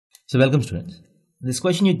So welcome students. This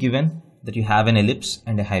question you're given that you have an ellipse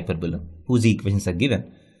and a hyperbola whose equations are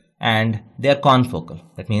given and they are confocal.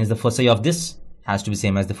 That means the foci of this has to be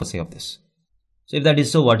same as the foci of this. So if that is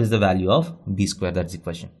so, what is the value of b square? That's the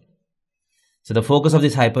question. So the focus of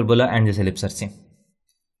this hyperbola and this ellipse are same.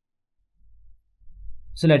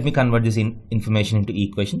 So let me convert this information into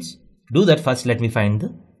equations. To do that, first let me find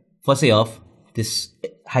the foci of this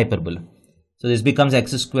hyperbola. So this becomes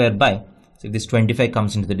x square by, so if this 25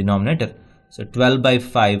 comes into the denominator, so 12 by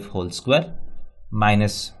 5 whole square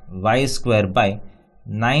minus y square by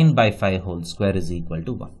 9 by 5 whole square is equal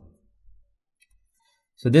to 1.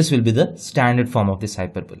 So this will be the standard form of this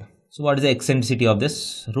hyperbola. So what is the eccentricity of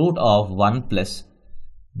this? Root of 1 plus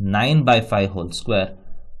 9 by 5 whole square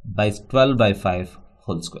by 12 by 5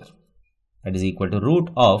 whole square. That is equal to root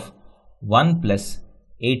of 1 plus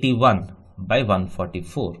 81 by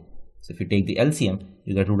 144. So if you take the LCM,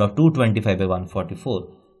 you get root of 225 by 144,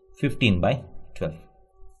 15 by 12.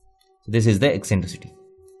 So this is the eccentricity.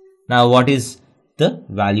 Now what is the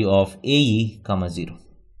value of AE, 0?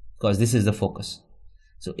 Because this is the focus.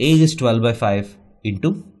 So A is 12 by 5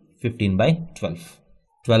 into 15 by 12.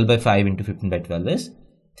 12 by 5 into 15 by 12 is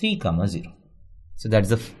 3, 0. So that's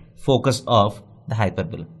the focus of the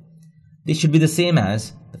hyperbola. This should be the same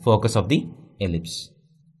as the focus of the ellipse.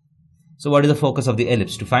 So what is the focus of the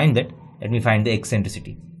ellipse? To find that, let me find the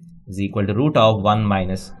eccentricity. Is equal to root of 1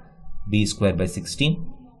 minus b square by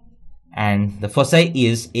 16. And the foci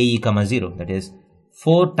is AE, 0. That is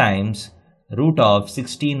 4 times root of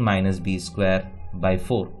 16 minus b square by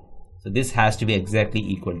 4. So this has to be exactly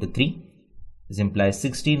equal to 3. This implies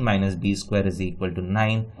 16 minus b square is equal to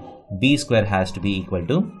 9. B square has to be equal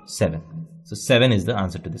to 7. So 7 is the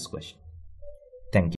answer to this question.